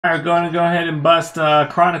Alright, going to go ahead and bust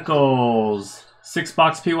Chronicles.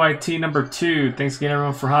 6-box PYT number 2. Thanks again,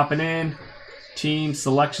 everyone, for hopping in. Team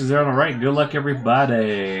selections there on the right. Good luck,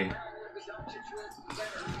 everybody.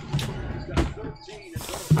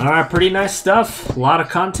 Alright, pretty nice stuff. A lot of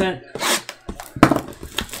content.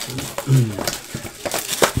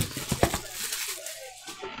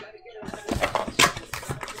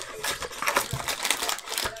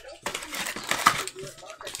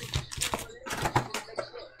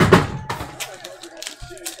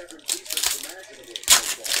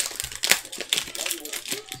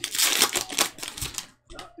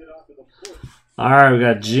 Alright, we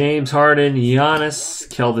got James Harden, Giannis,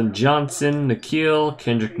 Keldon Johnson, Nikhil,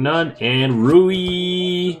 Kendrick Nunn, and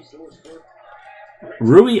Rui.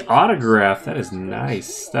 Rui autograph. That is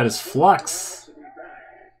nice. That is Flux.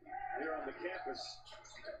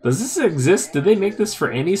 Does this exist? Did they make this for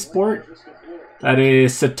any sport? That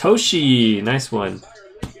is Satoshi. Nice one.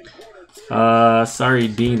 Sorry,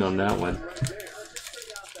 Dean, on that one.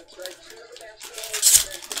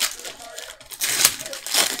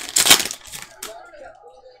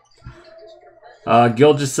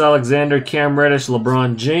 Gilgeous-Alexander, Cam Reddish,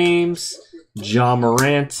 LeBron James, Ja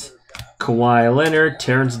Morant, Kawhi Leonard,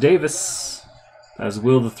 Terrence Davis. That's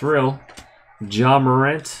Will the Thrill. Ja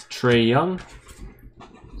Morant, Trae Young.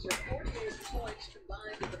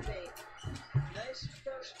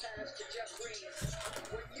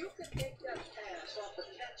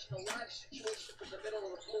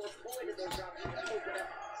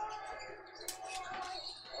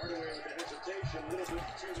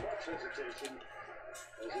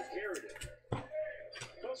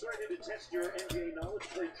 Ready to test your NBA knowledge?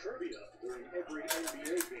 Play trivia during every NBA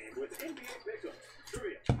game with NBA Pick'em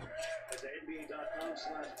Trivia. At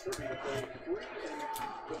NBA.com/trivia, play free and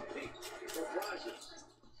compete for prizes.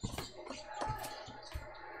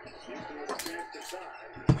 You can have a chance to tie.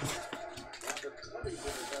 Robert Covington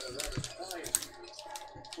has had a rather quiet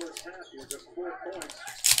first half here, just 4 points.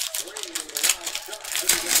 Raining with a live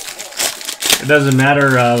shot. It doesn't matter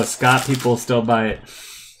with Scott, people still buy it.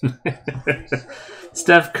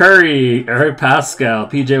 Steph Curry, Eric Pascal,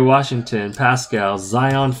 PJ Washington, Pascal,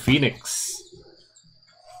 Zion Phoenix.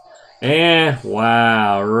 And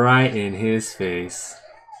wow, right in his face.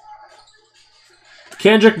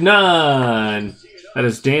 Kendrick Nunn. That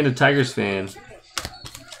is Dan, the Tigers fan.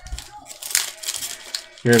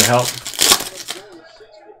 Here to help.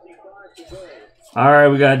 Alright,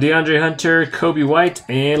 we got DeAndre Hunter, Kobe White,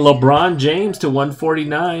 and LeBron James to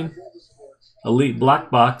 149. Elite Black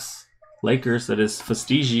Box. Lakers, that is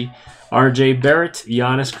Fastigi. RJ Barrett,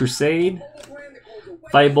 Giannis Crusade.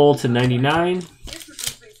 Thibault to 99.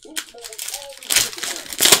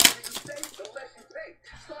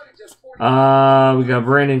 We got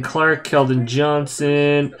Brandon Clark, Keldon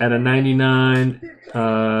Johnson at a 99.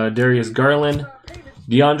 Darius Garland.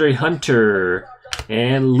 DeAndre Hunter.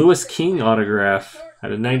 And Lewis King autograph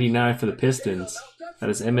at a 99 for the Pistons.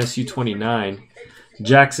 That is MSU 29.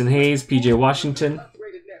 Jackson Hayes, PJ Washington.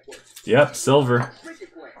 Yep, silver.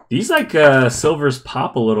 These like silvers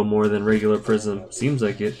pop a little more than regular Prism. Seems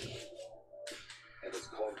like it.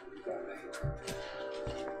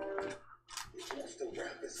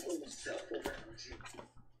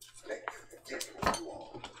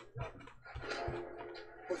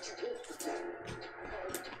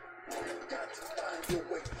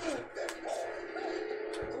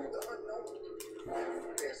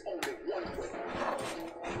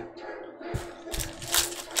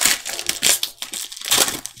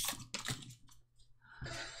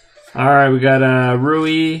 All right, we got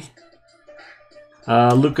Rui,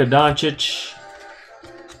 Luka Doncic,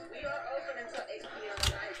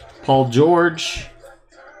 Paul George,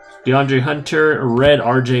 DeAndre Hunter, red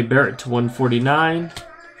RJ Barrett to 149,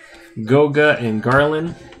 Goga and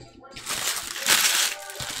Garland.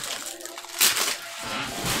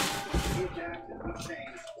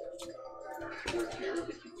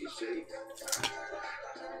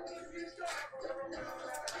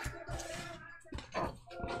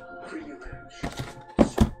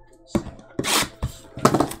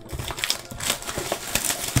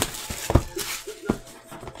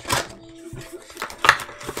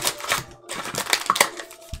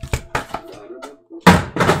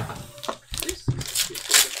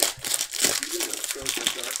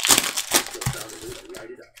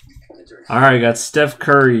 Alright, got Steph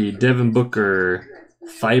Curry, Devin Booker,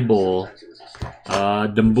 Thibault,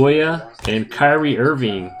 Demboya, and Kyrie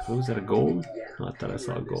Irving. Oh, was that a gold? Oh, I thought I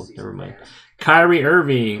saw a gold. Never mind. Kyrie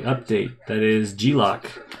Irving update. That is G-Lock.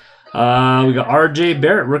 We got RJ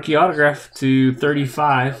Barrett, rookie autograph to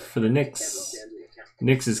 35 for the Knicks.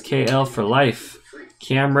 Knicks is KL for life.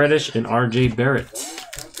 Cam Reddish and RJ Barrett.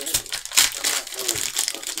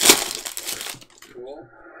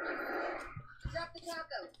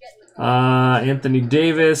 Anthony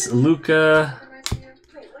Davis, Luka,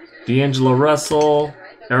 D'Angelo Russell,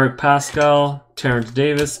 Eric Pascal, Terrence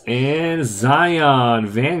Davis, and Zion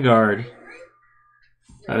Vanguard.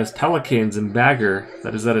 That is Pelicans and Bagger.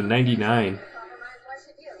 That is at a 99.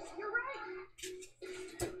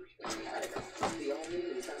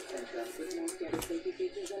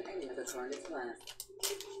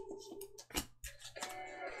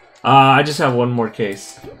 I just have one more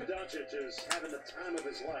case. Is having the time of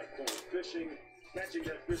his life, going fishing, catching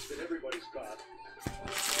that fish that everybody's caught.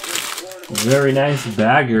 Very nice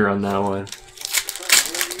bagger on that one.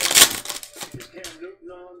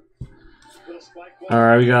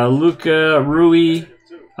 Alright, we got Luka, Rui,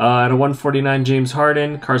 at a 149, James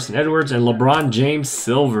Harden, Carson Edwards, and LeBron James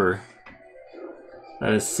Silver.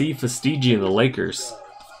 That is C. Fastigi in the Lakers.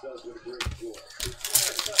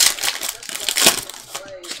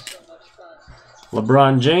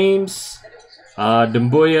 LeBron James,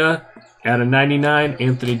 Dumbuya at a 99,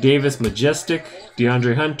 Anthony Davis, Majestic,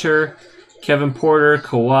 DeAndre Hunter, Kevin Porter,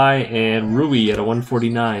 Kawhi, and Rui at a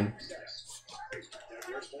 149.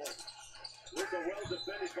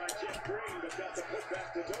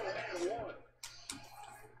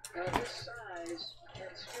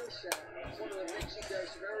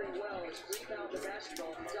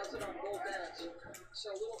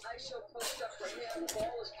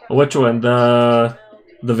 Which one? The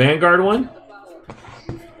Vanguard one?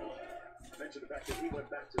 Mentioned the fact that he went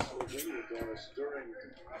back to Slovenia during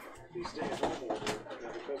the stay-at-home order,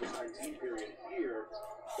 the COVID-19 period here,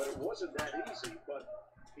 but it wasn't that easy. But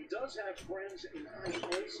he does have friends in high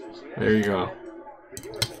places. There you go. The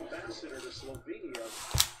U.S. ambassador to Slovenia,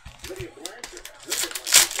 Lydia Blanchard,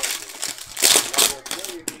 told me they were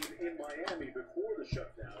playing a game in Miami before the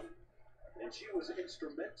shutdown, and she was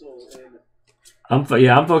instrumental in. I'm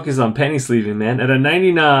focused on penny sleeving, man. At a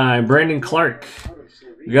 99, Brandon Clark.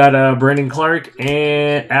 We got Brandon Clark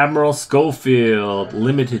and Admiral Schofield,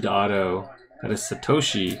 limited auto. That is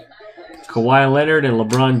Satoshi. Kawhi Leonard and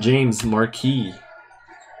LeBron James marquee.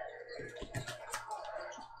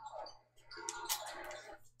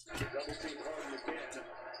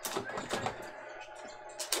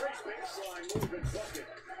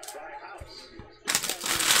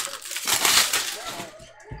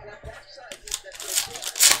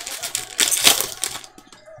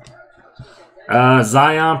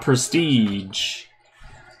 Zion Prestige,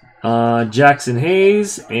 Jackson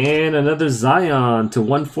Hayes, and another Zion to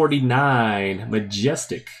 149,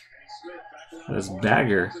 Majestic. That's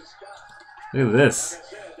Bagger. Look at this.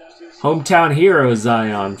 Hometown Hero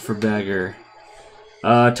Zion for Bagger.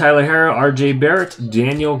 Tyler Hero, RJ Barrett,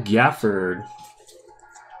 Daniel Gafford.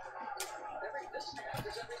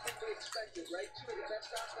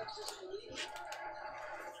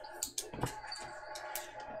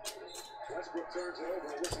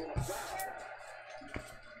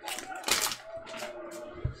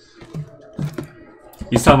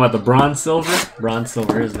 He's talking about the bronze silver? Bronze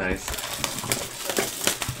silver is nice.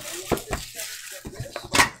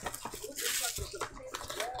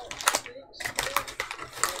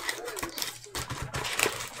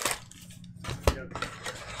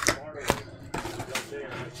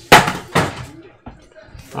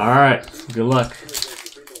 Alright, good luck.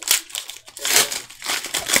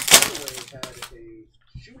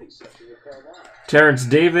 Terrence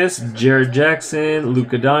Davis, Jared Jackson,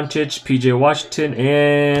 Luka Doncic, PJ Washington,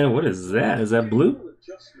 and what is that? Is that blue?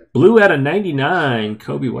 Blue at a 99,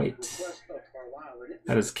 Kobe White.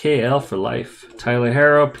 That is KL for life. Tyler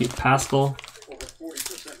Hero, Pete Pascal.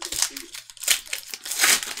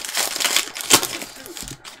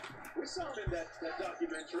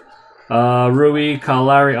 Rui, Kyle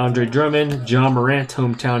Lowry, Andre Drummond, John Morant,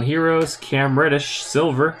 Hometown Heroes, Cam Reddish,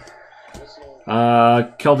 Silver.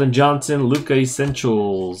 Keldon Johnson, Luka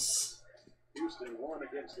Essentials. Houston won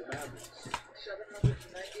against the Mavericks.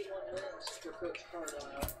 791 wins for Coach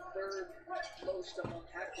Carlisle, third most among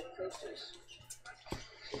active coaches.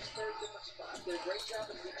 He's third in the spot. Did a great job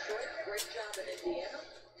in Detroit, great job in Indiana.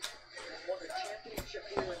 Won a championship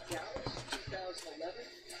here in Dallas, 2011.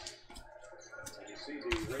 And you see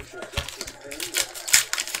the racial justice thing that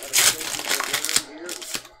other coaches are doing here.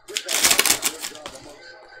 Chris Carlisle did a great job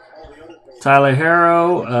amongst all the other coaches. Tyler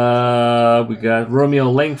Hero, we got Romeo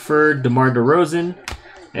Langford, DeMar DeRozan,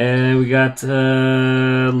 and we got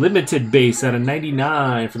limited base at a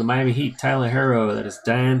 99 for the Miami Heat, Tyler Hero. That is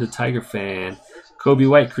Dan the Tiger fan. Kobe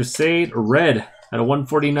White Crusade, red at a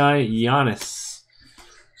 149, Giannis.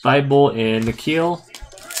 Thibault and Nikhil.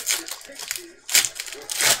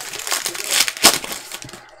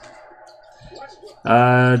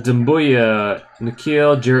 Dumbuya,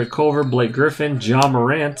 Nikhil, Jarrett Culver, Blake Griffin, John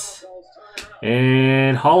Morant.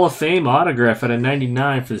 And Hall of Fame autograph out of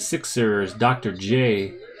 99 for the Sixers, Dr.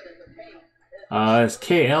 J. It's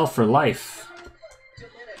KL for life.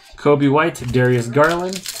 Kobe White, Darius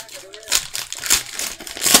Garland.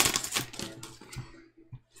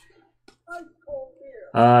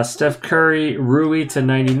 Steph Curry, Rui to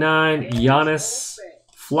 99, Giannis,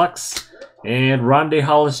 Flux, and Rondae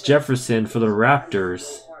Hollis Jefferson for the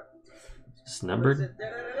Raptors. It's numbered.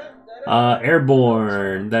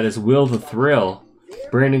 Airborne, that is Will the Thrill.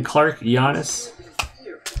 Brandon Clark, Giannis.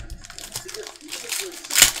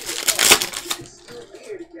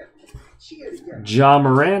 Ja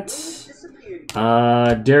Morant.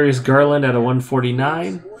 Darius Garland at a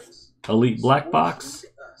 149. Elite Black Box.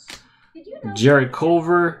 Jarrett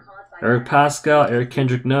Culver, Eric Pascal, Eric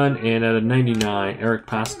Kendrick Nunn, and at a 99, Eric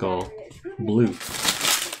Pascal, blue. The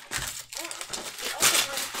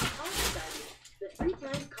 3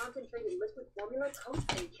 times concentrated liquid formula coats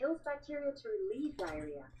and kills bacteria to relieve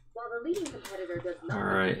diarrhea, while the leading competitor does not.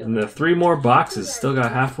 Alright, and the 3 more boxes, still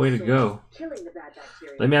got halfway to go.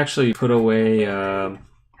 Let me actually put away the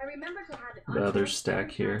other stack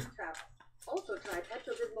here. Also try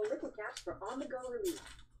Petrodismal liquid caps for on-the-go relief.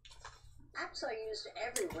 Apps are used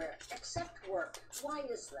everywhere except work. Why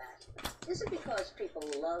is that? Is it because people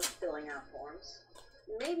love filling out forms?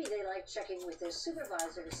 Maybe they like checking with their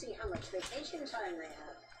supervisor to see how much vacation time they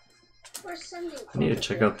have. Or sending. I need to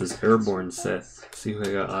check out this Airborne set. See who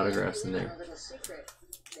I got autographs in there.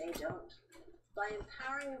 They don't. By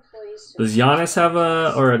empowering employees. Does Giannis have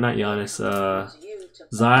a, or not Giannis,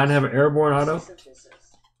 Zion have an Airborne auto?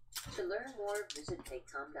 To learn more, visit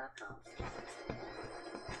fakecom.com.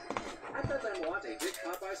 I bet them want a big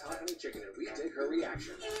Popeye's hot honey chicken and we dig her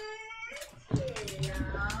reaction.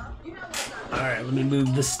 Alright, let me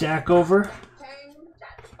move the stack over.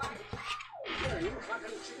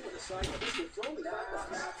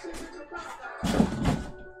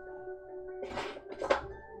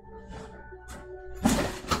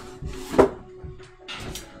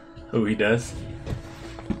 Oh, he does.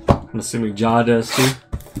 I'm assuming Ja does too.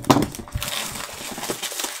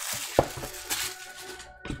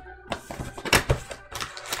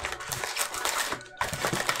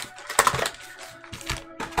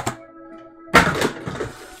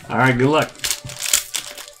 Alright, good luck.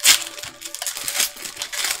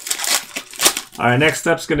 Alright, next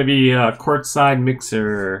up's going to be Courtside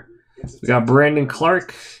Mixer. We got Brandon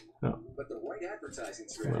Clark. Oh.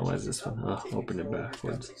 Well, why is this one? Oh, open it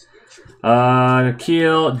backwards.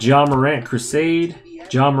 Nikhil, Ja Morant Crusade,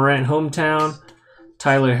 Ja Morant Hometown,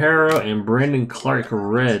 Tyler Harrow, and Brandon Clark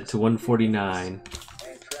Red to 149.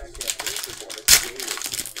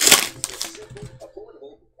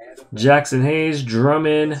 Jackson Hayes,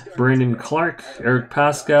 Drummond, Brandon Clark, Eric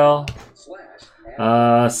Pascal,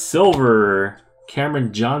 Silver,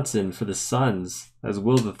 Cameron Johnson for the Suns as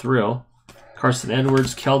Will the Thrill, Carson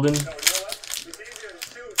Edwards, Keldon.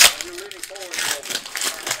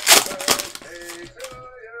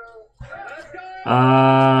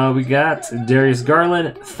 We got Darius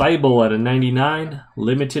Garland, Thibault at a 99,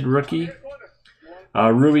 limited rookie.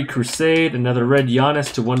 Rui Crusade, another red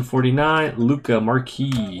Giannis to 149, Luka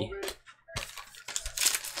Marquis.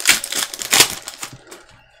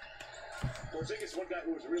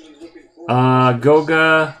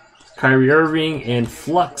 Goga, Kyrie Irving, and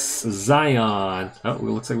Flux Zion. Oh, it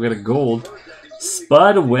looks like we got a gold.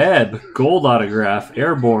 Spud Webb, gold autograph,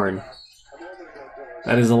 Airborne.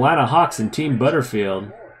 That is Atlanta Hawks and Team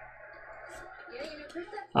Butterfield.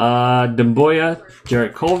 Demboya,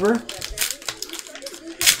 Jarrett Culver.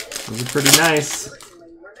 Those are pretty nice.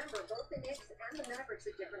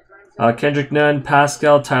 Kendrick Nunn,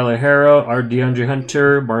 Pascal, Tyler Harrow, our DeAndre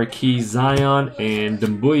Hunter, Marquis Zion, and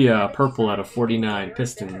Demboya, purple out of 49,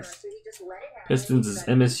 Pistons. Pistons is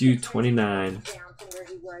MSU 29.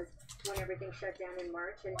 When everything shut down in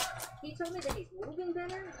March, and he told me that he's moving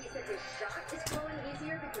better. He said his shot is flowing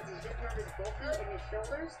easier because he's just not as bulky in his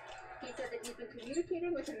shoulders. He said that he's been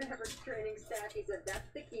communicating with the Mavericks training staff. He said that's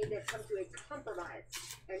the key. They've come to a compromise,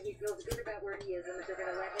 and he feels good about where he is and that they're going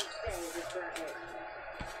to let him stay in his current weight.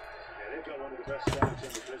 Yeah, they've got one of the best scouts in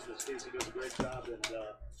the business. Casey does a great job, and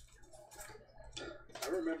I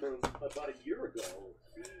remember about a year ago,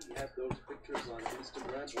 he had those pictures on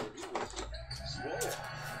Instagram where he was swole,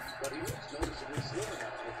 but he looks noticeably slimmer now.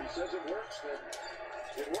 If he says it works, then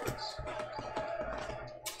it works.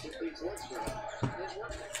 It beats works for him. His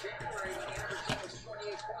work in January when he averaged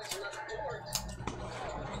 28 points, 11 boards.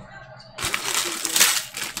 He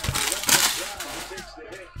takes the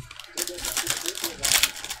hit.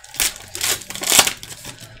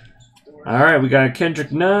 Alright, we got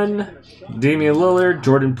Kendrick Nunn, Damian Lillard,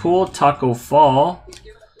 Jordan Poole, Taco Fall,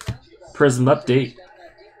 Prism update.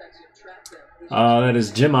 That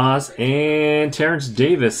is Jim Oz and Terrence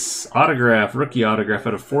Davis autograph, rookie autograph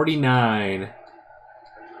out of 49.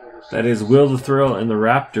 That is Will the Thrill and the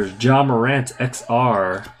Raptors. Ja Morant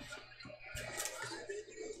XR.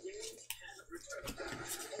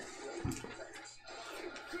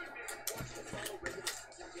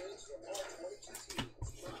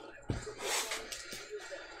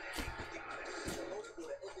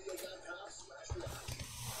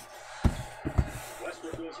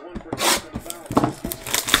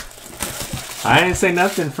 I didn't say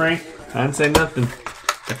nothing, Frank. I didn't say nothing.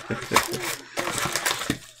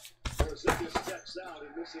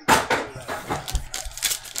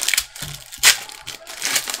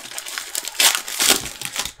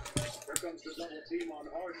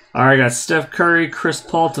 All right, got Steph Curry, Chris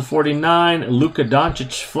Paul to 49, Luka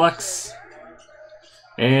Doncic flex,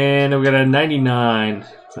 and we got a 99. Is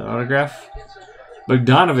that autograph?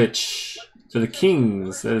 Bogdanovich for the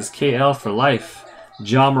Kings. That is KL for life.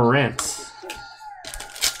 Ja Morant.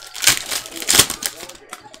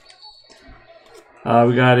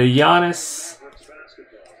 We got a Giannis,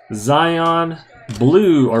 Zion,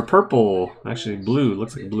 blue or purple. Actually, blue.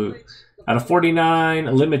 Looks like blue. Out of 49,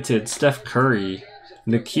 limited. Steph Curry,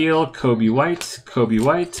 Nikhil, Kobe White,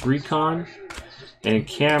 Recon, and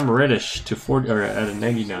Cam Reddish to 40 or at a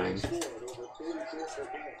 99.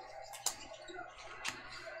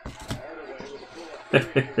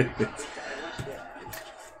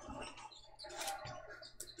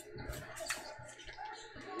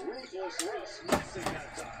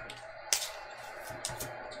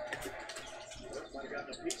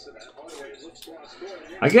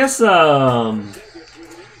 I guess, did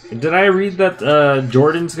I read that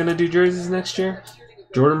Jordan's going to do jerseys next year?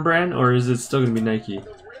 Jordan brand? Or is it still going to be Nike?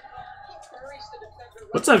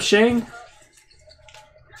 What's up, Shane?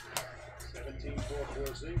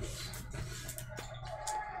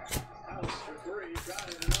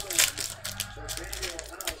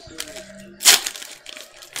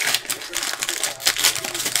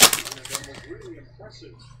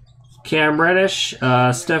 Cam Reddish,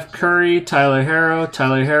 Steph Curry, Tyler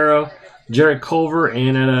Hero, Jarrett Culver,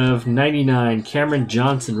 and out of 99, Cameron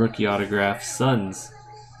Johnson rookie autograph, Suns.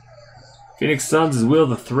 Phoenix Suns is Will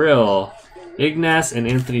the Thrill, Ignas and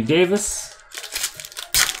Anthony Davis.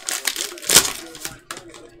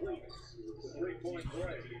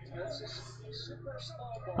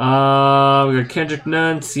 We got Kendrick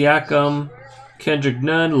Nunn, Siakam,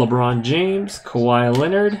 LeBron James, Kawhi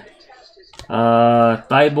Leonard.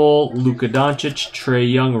 Thibault, Luka Doncic,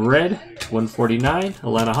 Trae Young red, 149,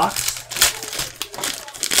 Atlanta Hawks.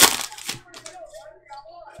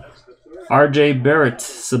 RJ Barrett,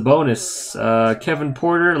 Sabonis, Kevin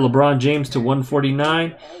Porter, LeBron James to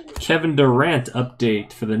 149, Kevin Durant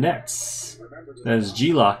update for the Nets. That is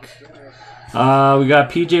G-Lock. We got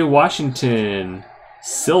PJ Washington,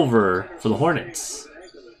 silver for the Hornets.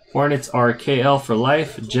 Hornets are KL for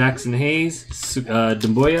life, Jackson Hayes,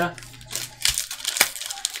 Dumbuya.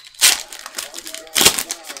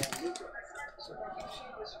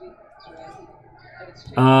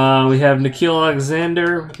 We have Nikhil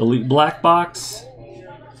Alexander, Elite Black Box.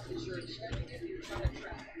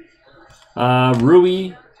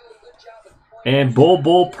 Rui. And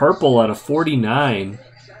Bull Purple out of 49.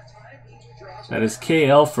 That is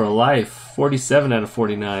KL for life. 47 out of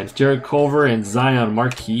 49. Jarrett Culver and Zion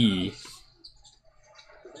Marquis.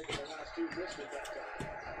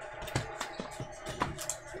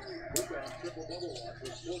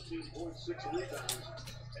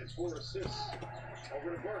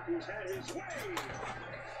 Over to Burke, who's had his way.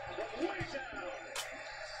 But way down.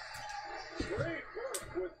 Trey Burke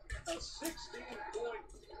with a 16-point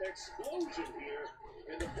explosion here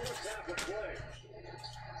in the fourth half of play.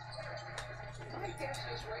 My guess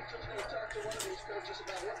is Rachel's going to talk to one of these coaches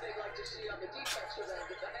about what they'd like to see on the defensive end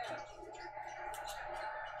of the half.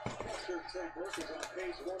 I'm sure Trey Burke is on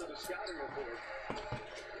page 1 of the scouting report.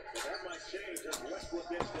 But that might change as Westbrook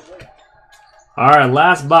gets the layup. All right,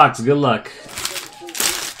 last box. Good luck.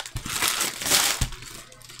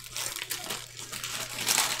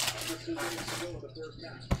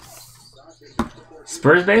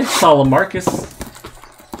 Spurs base? Oh, LaMarcus.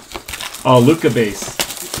 Oh, Luka base.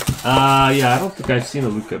 Yeah, I don't think I've seen a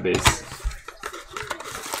Luka base.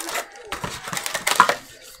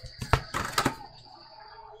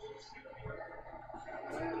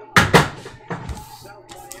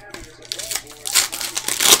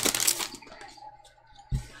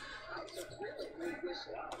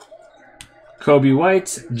 Kobe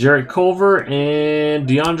White, Jarrett Culver, and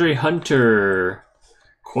DeAndre Hunter.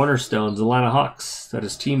 Cornerstones, Atlanta Hawks. That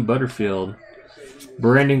is Team Butterfield.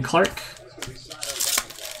 Brandon Clark.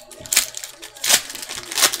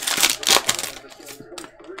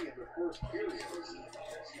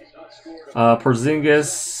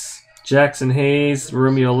 Porzingis, Jackson Hayes,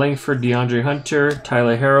 Romeo Langford, DeAndre Hunter,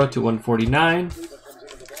 Tyler Herro to 149.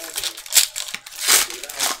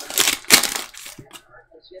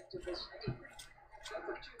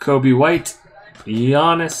 Kobe White,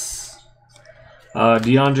 Giannis,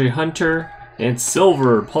 DeAndre Hunter, and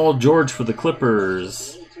silver, Paul George for the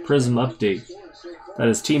Clippers. Prism update. That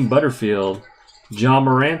is Team Butterfield. John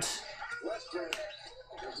Morant.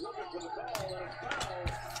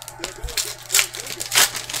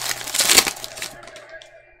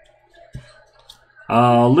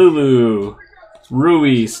 Lulu,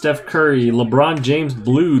 Rui, Steph Curry, LeBron James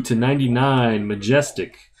blue to 99,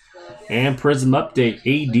 Majestic. And Prism update,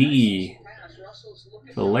 AD.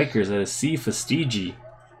 The Lakers at a C Fastigi.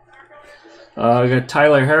 We got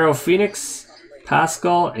Tyler Herro, Phoenix,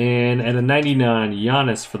 Pascal, and at a 99,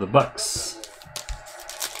 Giannis for the Bucks.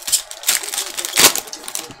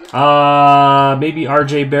 Maybe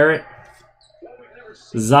RJ Barrett.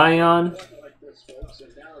 Zion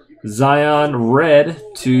red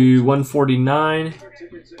to 149.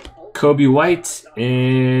 Kobe White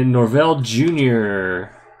and Norvell Jr.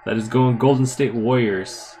 That is going Golden State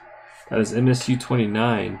Warriors. That is MSU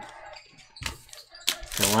 29.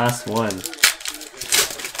 And last one.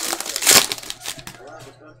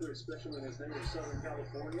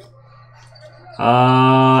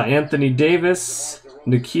 Anthony Davis,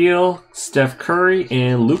 Nikhil, Steph Curry,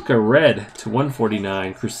 and Luka red to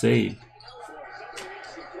 149, Crusade.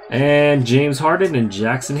 And James Harden and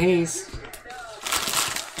Jackson Hayes.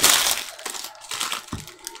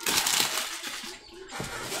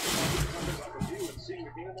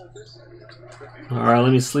 Alright,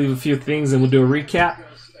 let me sleeve a few things and we'll do a recap.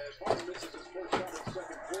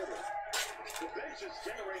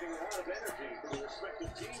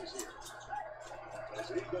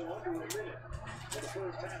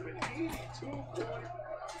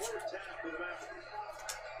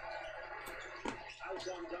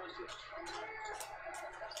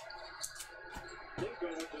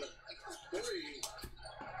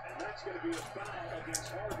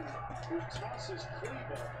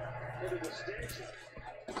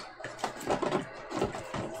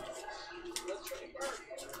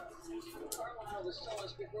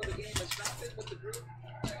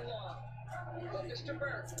 Mr.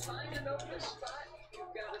 Burke, find an open spot.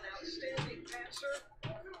 You've got an outstanding passer,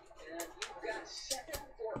 and you've got 7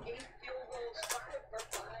 for 8 field goals, 5 for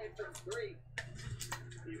 5 from 3.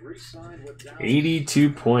 He re-signed with Dallas. 82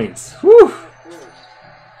 points. Whew.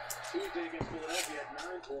 Tuesday against Philadelphia had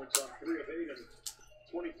 9 points on 3 of 8 in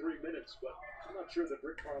 23 minutes, but I'm not sure that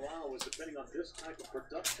Rick Carlisle was depending on this type of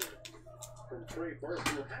production from Trey Burke.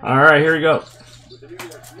 All right, here we go. With the New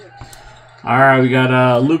York Knicks. All right, we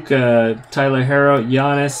got Luka, Tyler Herro,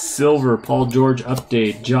 Giannis, silver, Paul George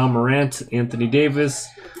update, John Morant, Anthony Davis,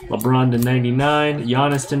 LeBron to 99,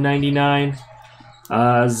 Giannis to 99,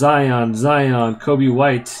 Zion, Kobe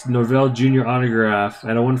White, Norvell Jr. autograph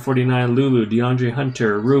at a 149, Lulu, DeAndre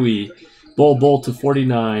Hunter, Rui, Bull to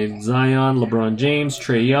 49, Zion, LeBron James,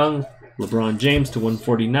 Trae Young, LeBron James to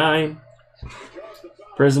 149,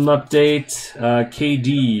 Prism update,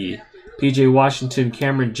 KD, PJ Washington,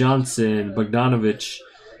 Cameron Johnson, Bogdanovich,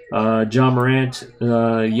 John Morant,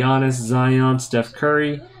 Giannis, Zion, Steph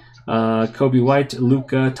Curry, Kobe White,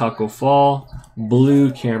 Luka, Taco Fall,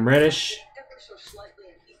 blue, Cam Reddish,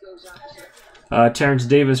 Terrence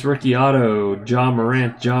Davis, rookie auto, John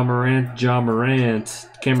Morant,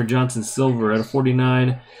 Cameron Johnson, silver at a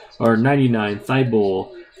 49 or 99,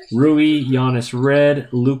 Thibault, Rui, Giannis, red,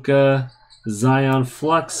 Luka, Zion,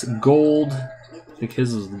 flux, gold. I think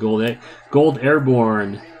his was the gold. Gold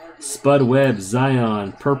Airborne, Spud Webb,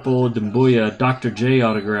 Zion, purple Dembuya, Dr. J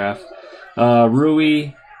autograph,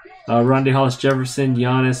 Rui, Rondae Hollis Jefferson,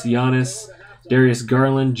 Giannis, Darius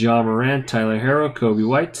Garland, Ja Morant, Tyler Herro, Kobe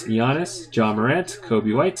White, Giannis, Ja Morant,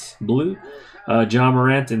 Kobe White, blue, Ja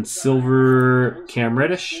Morant and silver, Cam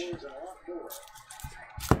Reddish.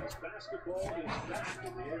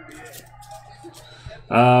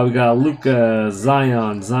 We got Luka,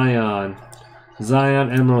 Zion,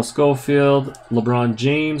 Emerald Schofield, LeBron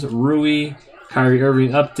James, Rui, Kyrie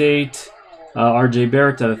Irving update, RJ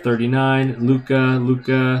Barrett at a 39,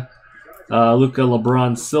 Luka,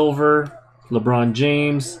 LeBron silver, LeBron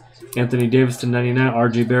James, Anthony Davis to 99,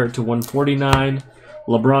 RJ Barrett to 149,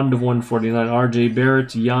 LeBron to 149, RJ Barrett,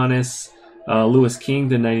 Giannis, Lewis King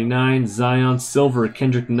to 99, Zion silver,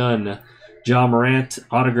 Kendrick Nunn, Ja Morant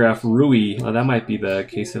autograph, Rui. Oh, that might be the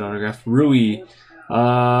case hit autograph. Rui,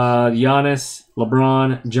 Giannis,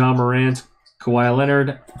 LeBron, Ja Morant, Kawhi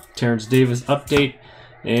Leonard, Terrence Davis update,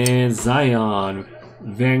 and Zion,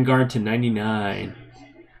 Vanguard to 99.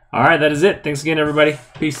 All right, that is it. Thanks again, everybody.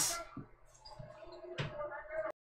 Peace.